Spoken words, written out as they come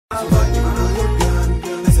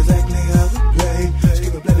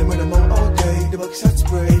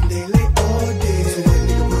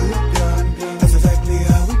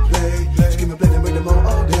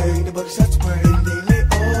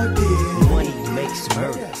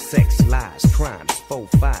4,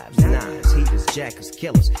 5s, 9s, heaters, jackers,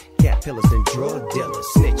 killers, cat pillars and drug dealers,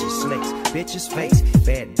 snitches, snakes, bitches, face,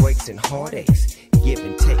 bad breaks and heartaches. Give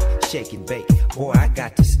and take, shake and bake. Boy, I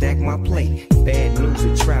got to stack my plate. Bad news,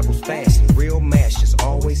 it travels fast, and real mashers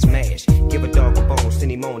always mash. Give a dog a bone,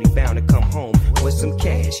 send him on, he bound to come home with some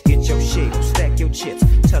cash. Get your shit, stack your chips,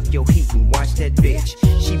 tuck your heat and watch that bitch.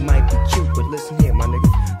 She might be cute, but listen here, my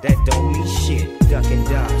nigga, that don't mean shit. Duck and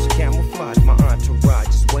dodge, camouflage, my entourage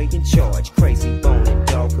is way in charge. Crazy bone and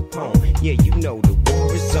dog Capone, yeah, you know the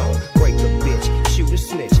war is on. Break a bitch, shoot a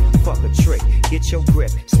snitch, fuck a trick. Get your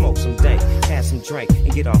grip, smoke some dank, have some drink,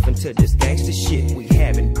 and get off into this gangsta shit. We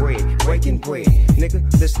having bread, breaking bread. Nigga,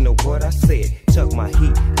 listen to what I said. Tuck my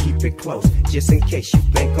heat, keep it close, just in case you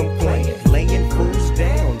think I'm playing. Laying fools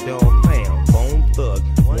down, dog pound, bone thug,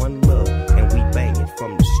 one love, and we banging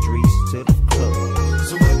from the streets to the club.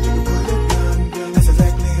 So what you put a gun, that's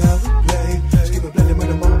exactly how we play. Just keep it blending with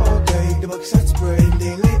them all day. The buck shots spray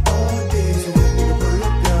daily all day. So what you put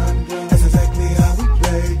a gun, that's exactly how we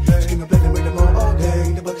play. Just keep it blending with them all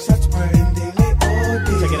day. The buck shots spray daily all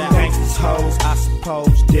day. Check it out. Gangsters, hoes, I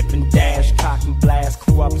suppose. Dip and dash, cock and blast,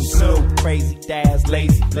 Kurupt and Snoop. Crazy dash,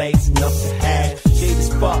 lazy blazing up the hash. Shit as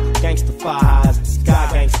fuck, gangsta fires. Sky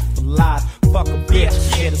gangsta for life. Fuck a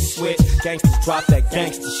bitch, hit a switch. Gangsters drop that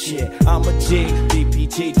gangsta shit. I'm a G,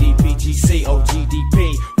 DPG, DPGC,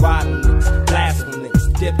 OGDP. Riding niggas, blasting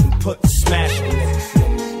niggas, dip and put the